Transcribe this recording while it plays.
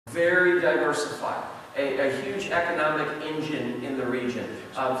very diversified, a huge economic engine in the region,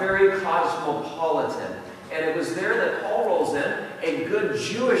 very cosmopolitan. And it was there that Paul rolls in. A good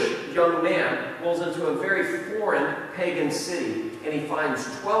Jewish young man rolls into a very foreign pagan city, and he finds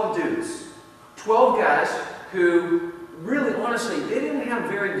 12 dudes, 12 guys who really, honestly, they didn't have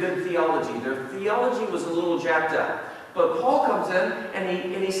very good theology. Their theology was a little jacked up. But Paul comes in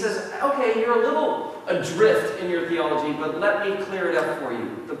and he says, okay, you're a little adrift in your theology, but let me clear it up for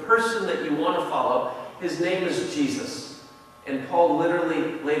you. The person that you want to follow, his name is Jesus. And Paul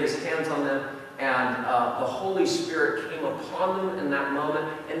literally laid his hands on them, and the Holy Spirit came upon them in that moment,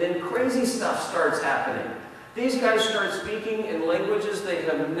 and then crazy stuff starts happening. These guys start speaking in languages they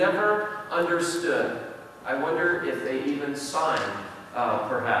have never understood. I wonder if they even signed,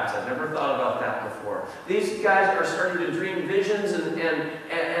 perhaps. I've never thought about that before. These guys are starting to dream visions,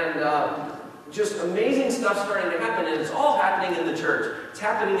 and just amazing stuff starting to happen, and it's all happening in the church. It's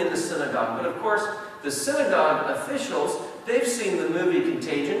happening in the synagogue. But of course, the synagogue officials, they've seen the movie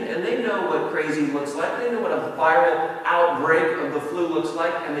Contagion, and they know what crazy looks like. They know what a viral outbreak of the flu looks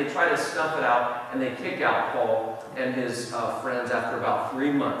like, and they try to snuff it out, and they kick out Paul and his friends after about 3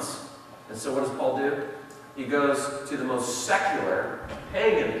 months. And so what does Paul do? He goes to the most secular,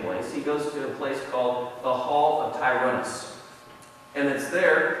 pagan place. He goes to a place called the Hall of Tyrannus. And it's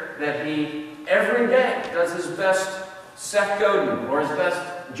there that he, every day, does his best Seth Godin or his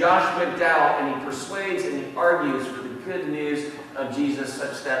best Josh McDowell, and he persuades and he argues for the good news of Jesus,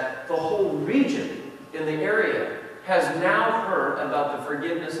 such that the whole region in the area has now heard about the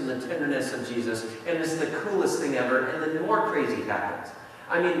forgiveness and the tenderness of Jesus, and it's the coolest thing ever, and then more crazy happens.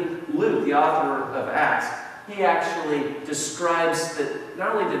 I mean, Luke, the author of Acts, he actually describes that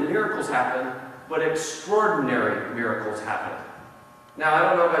not only did miracles happen, but extraordinary miracles happen. Now, I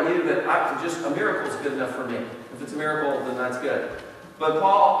don't know about you, but just a miracle is good enough for me. If it's a miracle, then that's good. But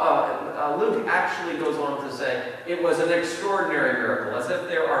Luke actually goes on to say it was an extraordinary miracle, as if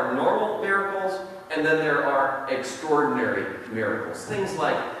there are normal miracles and then there are extraordinary miracles. Things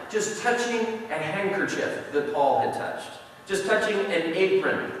like just touching a handkerchief that Paul had touched. Just touching an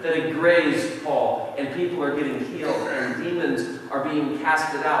apron that had grazed Paul, and people are getting healed, and demons are being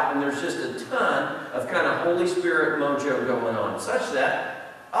casted out, and there's just a ton of kind of Holy Spirit mojo going on, such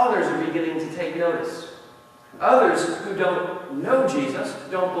that others are beginning to take notice. Others who don't know Jesus,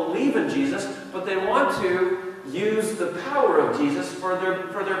 don't believe in Jesus, but they want to use the power of Jesus for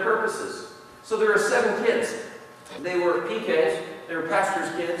their purposes. So there are 7 kids. They were PKs, they were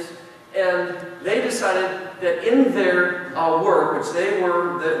pastors' kids, and they decided that in their work, which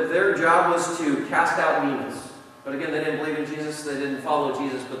their job was to cast out demons. But again, they didn't believe in Jesus, they didn't follow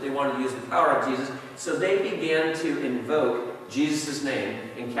Jesus, but they wanted to use the power of Jesus. So they began to invoke Jesus' name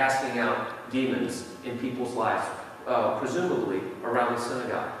in casting out demons in people's lives, presumably around the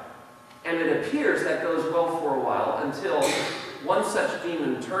synagogue. And it appears that goes well for a while until one such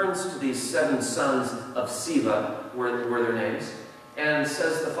demon turns to these 7 sons of Sceva, were their names, and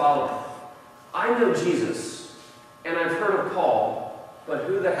says the following: I know Jesus, and I've heard of Paul, but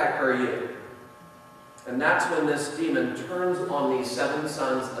who the heck are you? And that's when this demon turns on these 7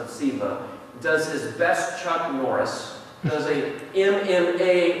 sons of Sceva, does his best Chuck Norris, does a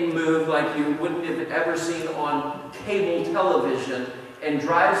MMA move like you wouldn't have ever seen on cable television, and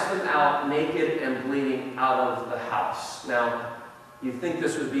drives them out naked and bleeding out of the house. Now, you'd think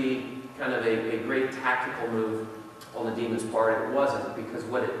this would be kind of a great tactical move on the demon's part. It wasn't, because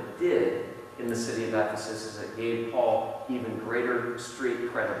what it did in the city of Ephesus is it gave Paul even greater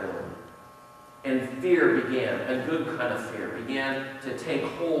street credibility. And fear began, a good kind of fear, began to take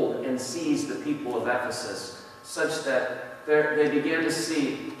hold and seize the people of Ephesus, such that they began to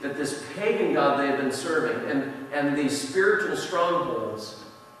see that this pagan god they had been serving and these spiritual strongholds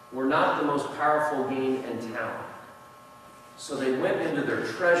were not the most powerful game in town. So they went into their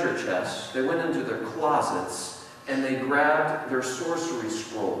treasure chests, they went into their closets, and they grabbed their sorcery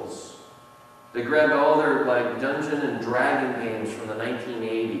scrolls. They grabbed all their Dungeon and Dragon games from the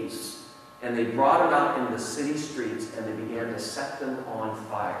 1980s, and they brought them out into the city streets, and they began to set them on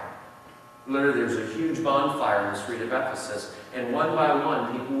fire. Literally, there was a huge bonfire in the street of Ephesus, and one by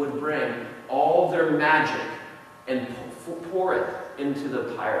one, people would bring all their magic and pour it into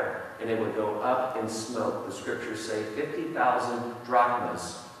the pyre, and it would go up in smoke. The scriptures say 50,000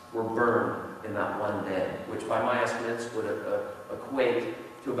 drachmas were burned in that one day, which by my estimates would equate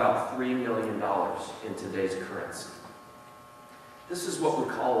to about $3 million in today's currency. This is what we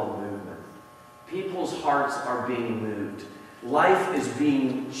call a movement. People's hearts are being moved. Life is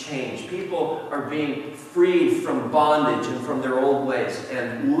being changed. People are being freed from bondage and from their old ways.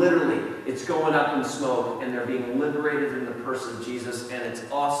 And literally, it's going up in smoke, and they're being liberated in the person of Jesus, and it's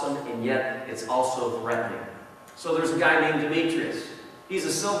awesome, and yet it's also threatening. So there's a guy named Demetrius. He's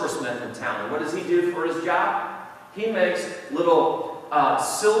a silversmith in town. And what does he do for his job? He makes little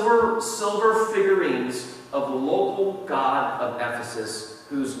silver figurines of the local god of Ephesus,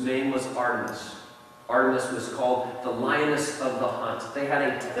 whose name was Artemis. Artemis was called the Lioness of the Hunt. They had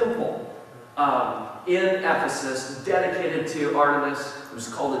a temple in Ephesus dedicated to Artemis. It was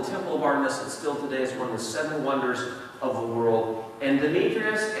called the Temple of Artemis, and still today is one of the 7 wonders of the world. And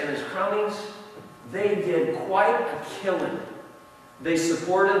Demetrius and his cronies, they did quite a killing. They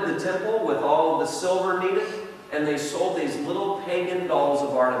supported the temple with all of the silver needed, and they sold these little pagan dolls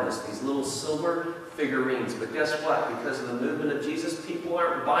of Artemis, these little silver figurines. But guess what? Because of the movement of Jesus, people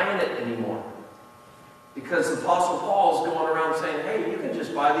aren't buying it anymore. Because the Apostle Paul is going around saying, hey, you can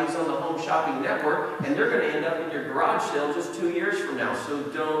just buy these on the Home Shopping Network, and they're going to end up in your garage sale just 2 years from now, so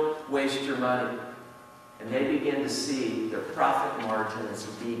don't waste your money. And they begin to see their profit margins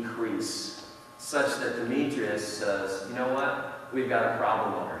decrease, such that Demetrius says, you know what? We've got a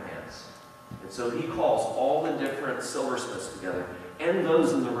problem on our hands. And so he calls all the different silversmiths together, and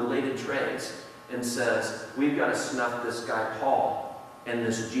those in the related trades, and says, we've got to snuff this guy Paul and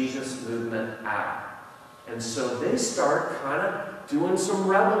this Jesus movement out. And so they start kind of doing some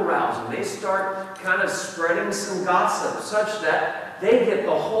rebel rousing. They start kind of spreading some gossip, such that they get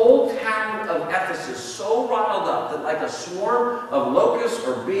the whole town of Ephesus so riled up that like a swarm of locusts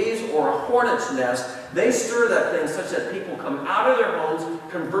or bees or a hornet's nest, they stir that thing such that people come out of their homes,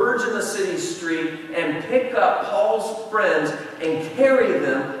 converge in the city street, and pick up Paul's friends and carry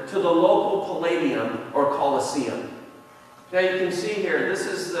them to the local Palladium or Colosseum. Now you can see here, this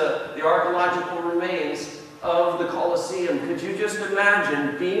is the archaeological remains of the Colosseum. Could you just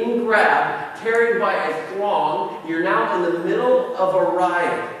imagine being grabbed, carried by a throng? You're now in the middle of a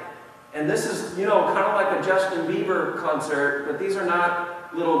riot. And this is, you know, kind of like a Justin Bieber concert, but these are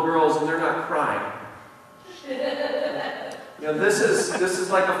not little girls and they're not crying. You know, this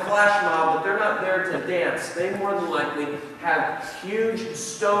is like a flash mob, but they're not there to dance. They more than likely have huge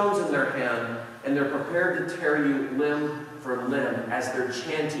stones in their hand, and they're prepared to tear you limb for limb as they're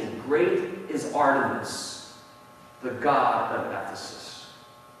chanting, "Great is Artemis, the god of Ephesus."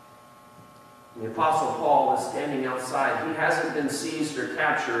 And the Apostle Paul is standing outside. He hasn't been seized or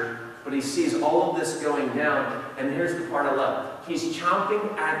captured, but he sees all of this going down. And here's the part I love. He's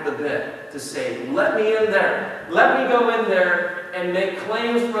chomping at the bit to say, let me in there. Let me go in there and make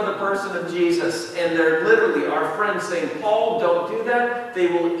claims for the person of Jesus. And they're literally, our friends saying, Paul, don't do that. They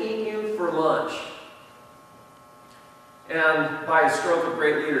will eat you for lunch. And by a stroke of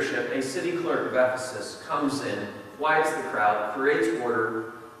great leadership, a city clerk of Ephesus comes in, quiets the crowd, creates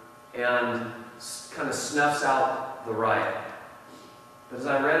order, and kind of snuffs out the riot. But as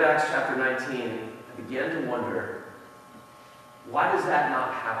I read Acts chapter 19, I began to wonder, why does that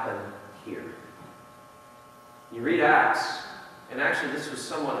not happen here? You read Acts, and actually this was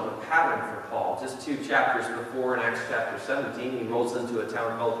somewhat of a pattern for Paul. Just 2 chapters before, in Acts chapter 17, he rolls into a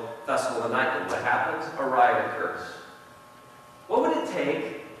town called Thessalonica. What happens? A riot occurs. What would it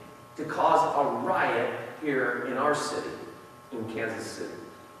take to cause a riot here in our city, in Kansas City?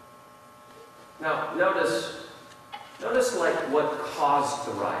 Now, notice like what caused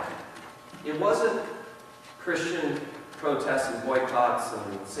the riot. It wasn't Christian protests and boycotts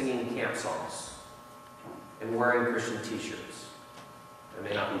and singing camp songs and wearing Christian t-shirts. It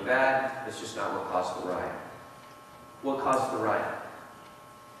may not be bad, it's just not what caused the riot. What caused the riot?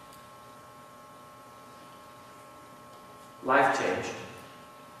 Life changed.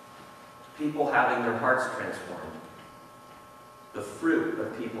 People having their hearts transformed. The fruit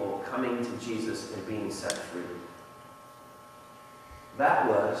of people coming to Jesus and being set free. That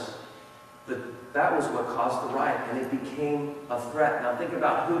was what caused the riot, and it became a threat. Now think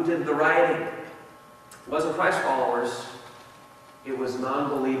about who did the rioting. It wasn't Christ followers, it was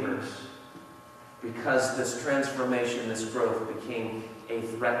non-believers, because this transformation, this growth became a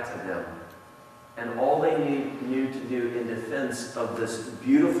threat to them. And all they knew to do in defense of this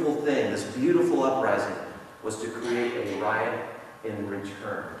beautiful thing, this beautiful uprising, was to create a riot in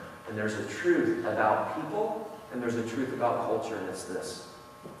return. And there's a truth about people, and there's a truth about culture, and it's this: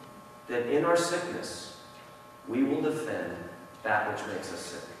 that in our sickness, we will defend that which makes us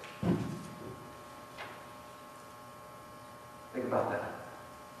sick. Think about that.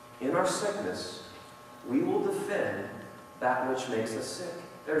 In our sickness, we will defend that which makes us sick.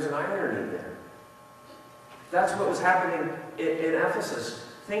 There's an irony there. That's what was happening in Ephesus.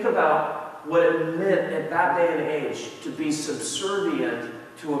 Think about what it meant at that day and age to be subservient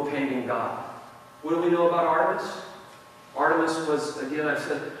to a pagan god. What do we know about Artemis? Artemis was, again, I've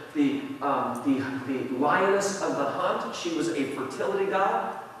said, the lioness of the hunt. She was a fertility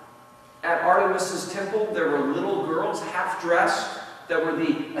god. At Artemis's temple, there were little girls, half-dressed, that were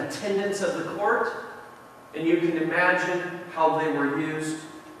the attendants of the court. And you can imagine how they were used.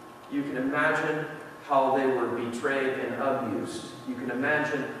 You can imagine how they were betrayed and abused. You can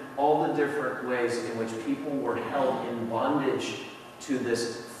imagine all the different ways in which people were held in bondage to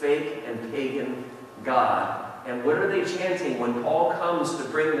this fake and pagan god. And what are they chanting when Paul comes to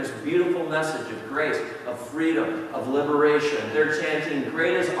bring this beautiful message of grace, of freedom, of liberation? They're chanting,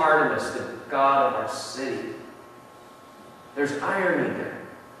 "Great is Artemis, the god of our city." There's irony there.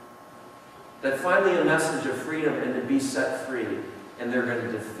 That finally a message of freedom and to be set free, and they're going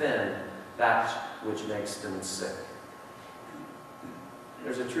to defend that which makes them sick.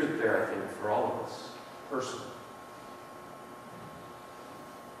 There's a truth there, I think, for all of us, personally.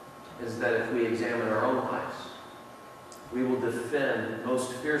 Is that if we examine our own lives, we will defend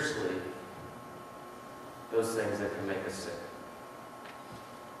most fiercely those things that can make us sick.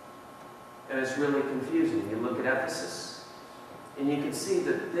 And it's really confusing. You look at Ephesus, and you can see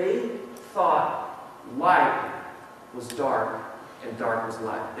that they thought light was dark and dark was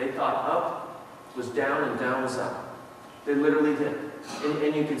light. They thought up was down and down was up. They literally did.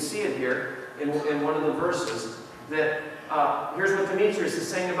 And you can see it here in one of the verses that here's what Demetrius is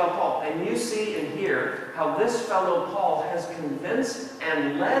saying about Paul. And you see and hear how this fellow Paul has convinced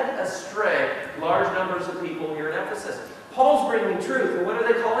and led astray large numbers of people here in Ephesus. Paul's bringing truth, and what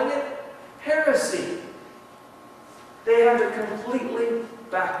are they calling it? Heresy. They have it completely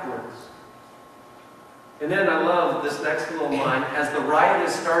backwards. And then I love this next little line. As the riot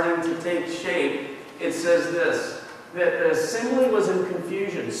is starting to take shape, it says this, that the assembly was in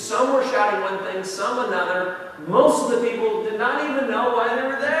confusion. Some were shouting one thing, some another. Most of the people did not even know why they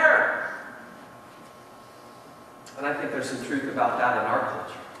were there. And I think there's some truth about that in our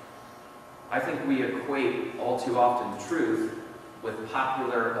culture. I think we equate all too often truth with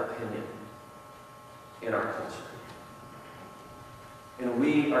popular opinion in our culture. And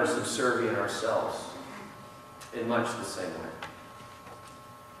we are subservient ourselves in much the same way.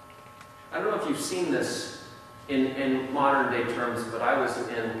 I don't know if you've seen this in modern day terms, but I was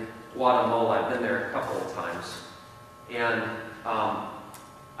in Guatemala. I've been there a couple of times. And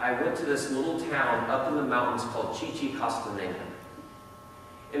I went to this little town up in the mountains called Chichicastenango.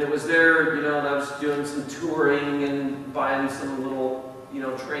 And it was there, I was doing some touring and buying some little,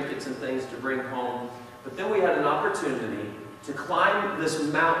 trinkets and things to bring home. But then we had an opportunity to climb this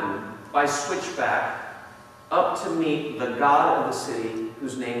mountain by switchback up to meet the god of the city,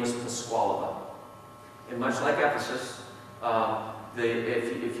 whose name was Pascualaba. And much like Ephesus,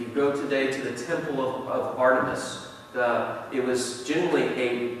 if you go today to the temple of Artemis, it was generally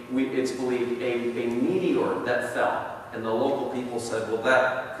it's believed, a meteor that fell. And the local people said, well,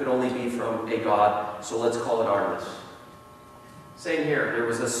 that could only be from a god, so let's call it Artemis. Same here. There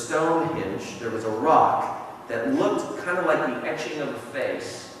was a Stonehenge, there was a rock that looked kind of like the etching of a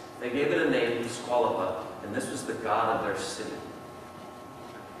face. They gave it a name, Pascualaba, and this was the god of their city.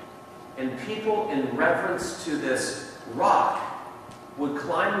 And people, in reverence to this rock, would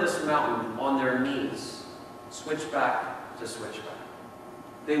climb this mountain on their knees, switchback to switchback.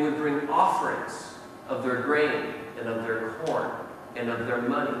 They would bring offerings of their grain and of their corn and of their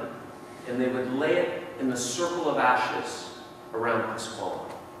money, and they would lay it in the circle of ashes around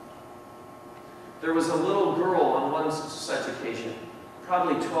Pascualaba. There was a little girl on one such occasion,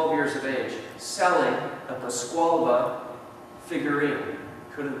 probably 12 years of age, selling a Pascualaba figurine.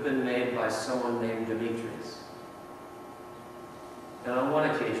 Could have been made by someone named Demetrius. And on one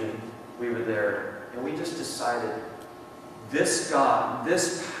occasion, we were there, and we just decided, this God,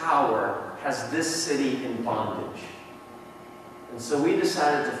 this power, has this city in bondage. And so we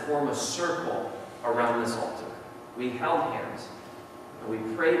decided to form a circle around this altar. We held hands, and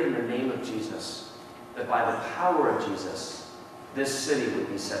we prayed in the name of Jesus, that by the power of Jesus, this city would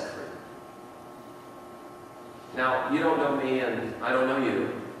be set free. Now, you don't know me, and I don't know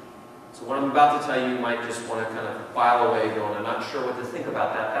you. So what I'm about to tell you, you might just want to kind of file away going, I'm not sure what to think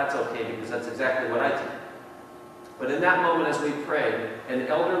about that. That's okay, because that's exactly what I did. But in that moment, as we prayed, an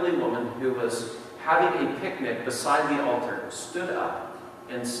elderly woman who was having a picnic beside the altar stood up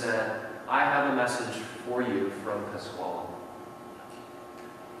and said, I have a message for you from Pascualaba.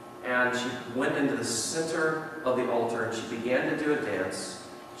 And she went into the center of the altar, and she began to do a dance.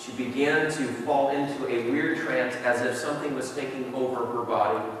 She began to fall into a weird trance as if something was taking over her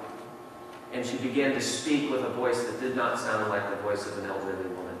body. And she began to speak with a voice that did not sound like the voice of an elderly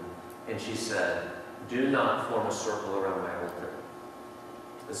woman. And she said, do not form a circle around my altar.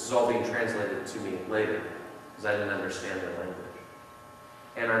 This is all being translated to me later, because I didn't understand their language.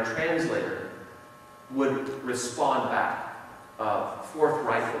 and our translator would respond back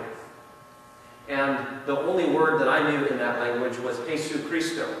forthrightly. And the only word that I knew in that language was Jesus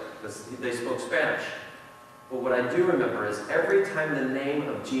Cristo, because they spoke Spanish. But what I do remember is every time the name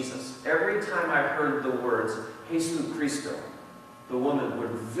of Jesus, every time I heard the words Jesus Cristo, the woman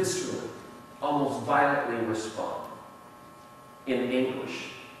would viscerally, almost violently respond in anguish,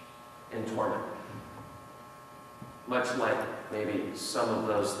 in torment. Much like maybe some of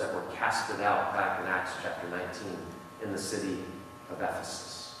those that were casted out back in Acts chapter 19 in the city of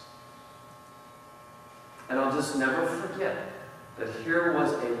Ephesus. And I'll just never forget that here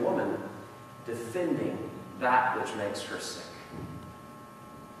was a woman defending that which makes her sick.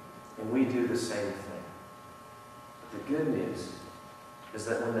 And we do the same thing. But the good news is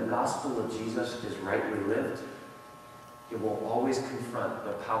that when the gospel of Jesus is rightly lived, it will always confront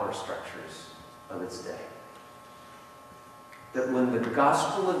the power structures of its day. That when the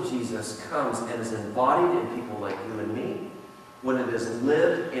gospel of Jesus comes and is embodied in people like you and me, when it is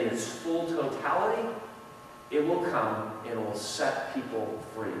lived in its full totality, it will come and it will set people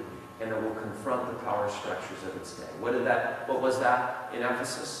free, and it will confront the power structures of its day. What was that in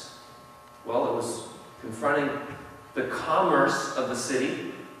Ephesus? Well, it was confronting the commerce of the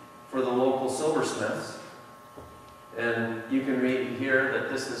city for the local silversmiths. And you can read here that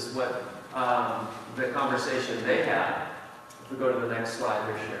this is what the conversation they had. If we go to the next slide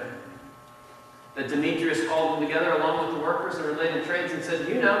here, Sharon. That Demetrius called them together along with the workers and related trades and said,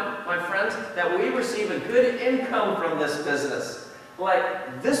 you know, my friends, that we receive a good income from this business.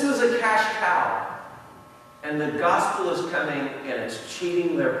 Like, this was a cash cow. And the gospel is coming and it's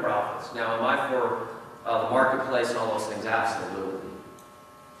cheating their profits. Now, am I for the marketplace and all those things? Absolutely.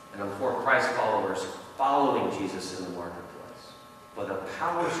 And I'm for Christ followers following Jesus in the marketplace. But the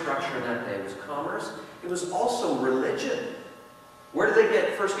power structure in that day was commerce. It was also religion. Where did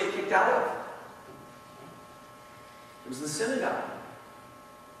they first get kicked out of? It was the synagogue.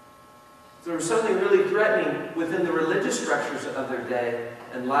 So there was something really threatening within the religious structures of their day.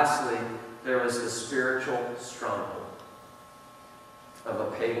 And lastly, there was the spiritual stronghold of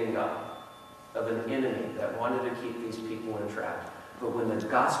a pagan god, of an enemy that wanted to keep these people entrapped. But when the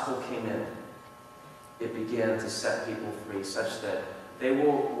gospel came in, it began to set people free, such that they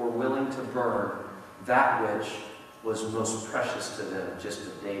were willing to burn that which was most precious to them just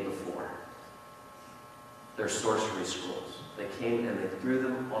the day before. Their sorcery scrolls. They came and they threw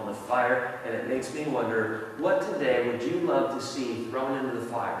them on the fire, and it makes me wonder, what today would you love to see thrown into the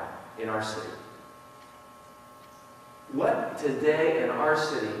fire in our city? What today in our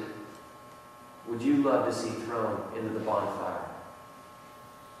city would you love to see thrown into the bonfire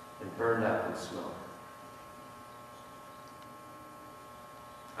and burned up in smoke?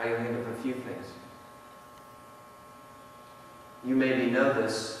 I can think of a few things. You maybe know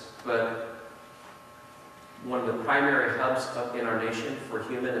this, but one of the primary hubs in our nation for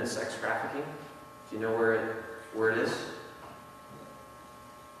human and sex trafficking, do you know where it is?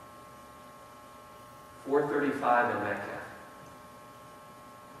 435 in Mecca.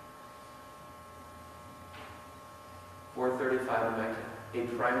 435 in Mecca,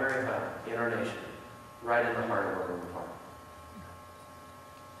 a primary hub in our nation, right in the heart of Overland Park.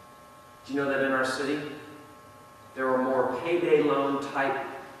 Do you know that in our city, there are more payday loan type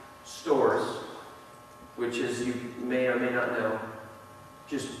stores, which is, you may or may not know,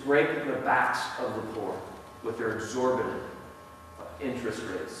 just break the backs of the poor with their exorbitant interest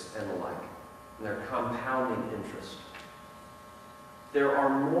rates and the like, and their compounding interest. There are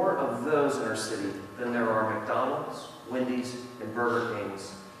more of those in our city than there are McDonald's, Wendy's, and Burger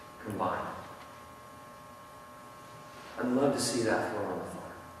Kings combined. I'd love to see that thrown on the fire.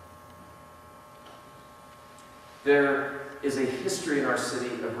 There is a history in our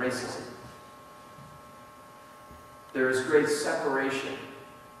city of racism. There is great separation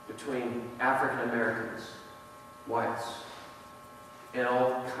between African Americans, whites, and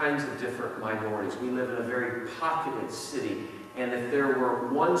all kinds of different minorities. We live in a very populated city, and if there were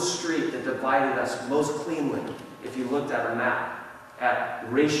one street that divided us most cleanly, if you looked at a map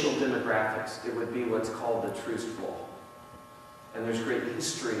at racial demographics, it would be what's called the Troost Wall. And there's great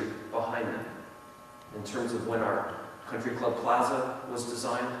history behind that in terms of when our Country Club Plaza was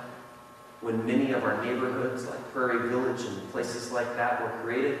designed, when many of our neighborhoods like Prairie Village and places like that were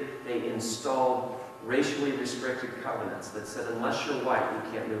created, they installed racially restricted covenants that said, unless you're white,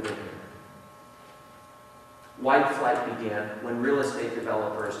 you can't move in here. White flight began when real estate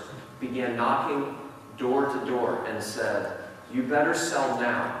developers began knocking door to door and said, you better sell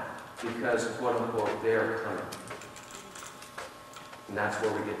now because, quote unquote, they're coming. And that's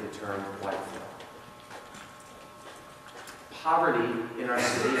where we get the term white flight. Poverty in our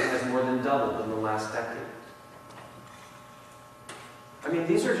city has more than doubled in the last decade. I mean,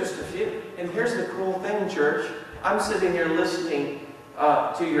 these are just a few. And here's the cool thing, church. I'm sitting here listening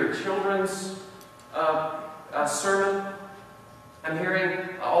to your children's sermon. I'm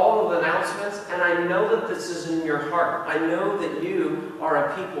hearing all of the announcements, and I know that this is in your heart. I know that you are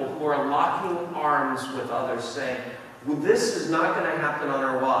a people who are locking arms with others, saying, well, this is not going to happen on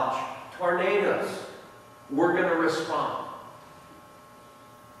our watch. Tornadoes, we're going to respond.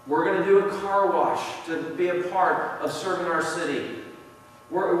 We're going to do a car wash to be a part of serving our city.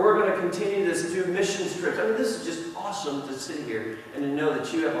 We're going to continue this, do missions trips. I mean, this is just awesome to sit here and to know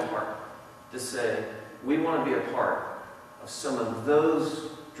that you have a heart to say, we want to be a part of some of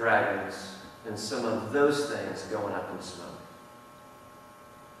those dragons and some of those things going up in smoke.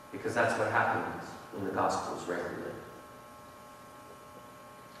 Because that's what happens when the gospel is rightly lived.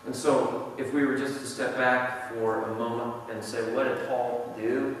 And so, if we were just to step back for a moment and say, what did Paul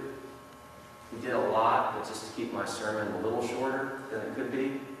do? He did a lot, but just to keep my sermon a little shorter than it could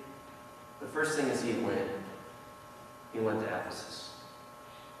be. The first thing is he went. He went to Ephesus.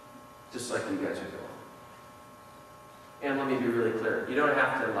 Just like you guys are going. And let me be really clear. You don't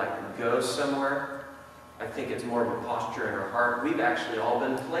have to go somewhere. I think it's more of a posture in our heart. We've actually all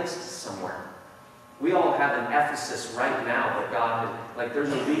been placed somewhere. We all have an Ephesus right now that God has,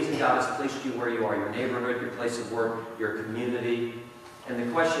 there's a reason God has placed you where you are, your neighborhood, your place of work, your community. And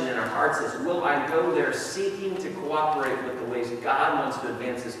the question in our hearts is, will I go there seeking to cooperate with the ways God wants to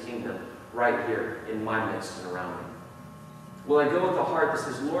advance His kingdom right here in my midst and around me? Will I go with a heart that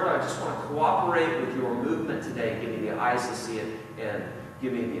says, Lord, I just want to cooperate with your movement today. Give me the eyes to see it and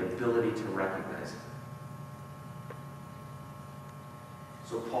give me the ability to recognize it.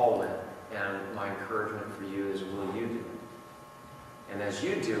 So Paul went, and my encouragement for you is, will you do it? And as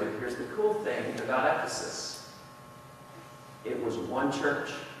you do it, here's the cool thing about Ephesus. It was one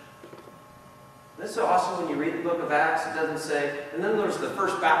church. This is so awesome when you read the book of Acts. It doesn't say, and then there's the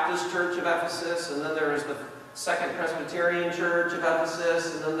First Baptist Church of Ephesus, and then there was the Second Presbyterian Church of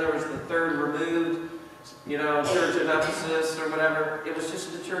Ephesus, and then there was the Third Removed, Church of Ephesus or whatever. It was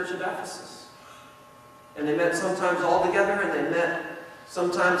just the Church of Ephesus. And they met sometimes all together, and they met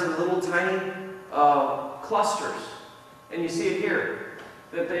sometimes in little tiny clusters. And you see it here,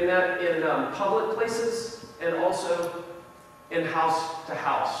 that they met in public places and also in house to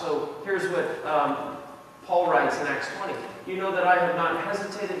house. So here's what Paul writes in Acts 20. You know that I have not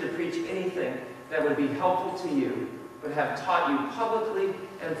hesitated to preach anything that would be helpful to you, but have taught you publicly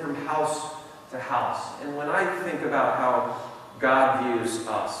and from house to house. And when I think about how God views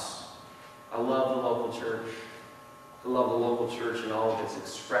us, I love the local church. I love the local church in all of its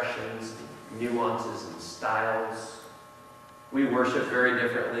expressions, nuances, and styles. We worship very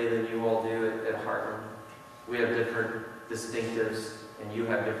differently than you all do at Heartland. We have different distinctives, and you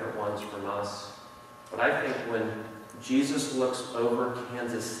have different ones from us. But I think when Jesus looks over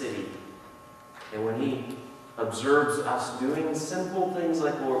Kansas City, and when he observes us doing simple things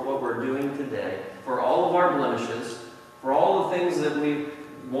like what we're doing today, for all of our blemishes, for all the things that we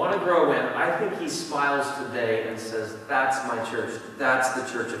want to grow in, I think he smiles today and says, that's my church. That's the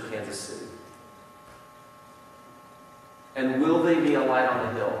church of Kansas City. And will they be a light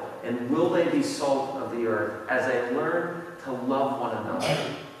on the hill? And will they be salt of the earth as they learn to love one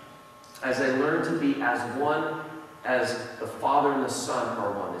another? As they learn to be as one as the Father and the Son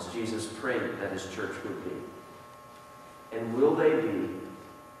are one, as Jesus prayed that his church would be. And will they be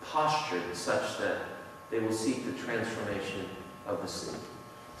postured such that they will seek the transformation of the city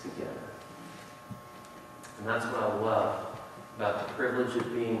together? And that's what I love about the privilege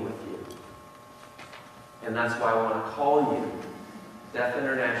of being with you. And that's why I want to call you, Deaf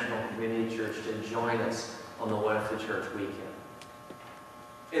International Community Church, to join us on the What If the Church weekend.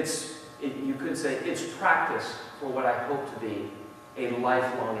 You could say it's practice for what I hope to be a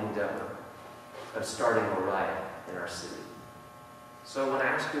lifelong endeavor of starting a riot in our city. So I want to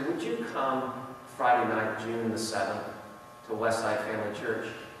ask you, would you come Friday night, June the 7th, to Westside Family Church?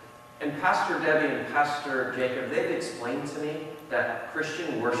 And Pastor Debbie and Pastor Jacob, they've explained to me that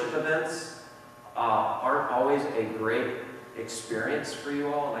Christian worship events aren't always a great experience for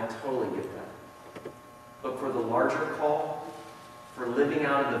you all, and I totally get that. But for the larger call, for living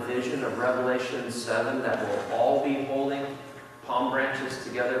out of the vision of Revelation 7, that we'll all be holding palm branches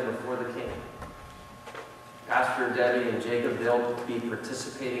together before the King. Pastor Debbie and Jacob, they'll be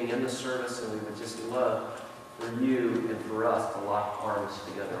participating in the service, and we would just love for you and for us to lock arms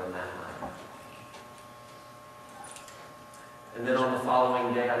together on that night. And then on the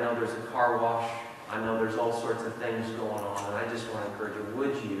following day, I know there's a car wash. I know there's all sorts of things going on, and I just want to encourage you,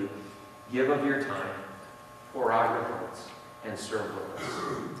 would you give of your time, pour out your hearts, and serve with us.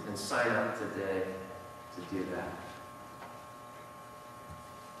 And sign up today to do that.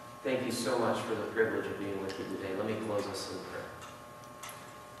 Thank you so much for the privilege of being with you today. Let me close us in prayer.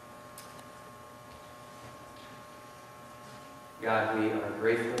 God, we are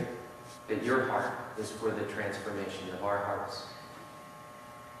grateful that your heart is for the transformation of our hearts.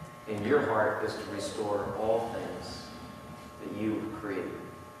 And your heart is to restore all things that you created.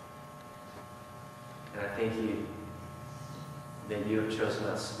 And I thank you that you have chosen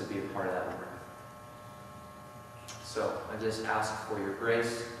us to be a part of that work. So I just ask for your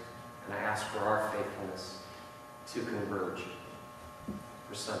grace, and I ask for our faithfulness to converge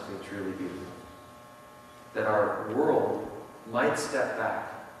for something truly beautiful. That our world might step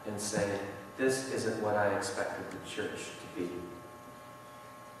back and say, this isn't what I expected the church to be.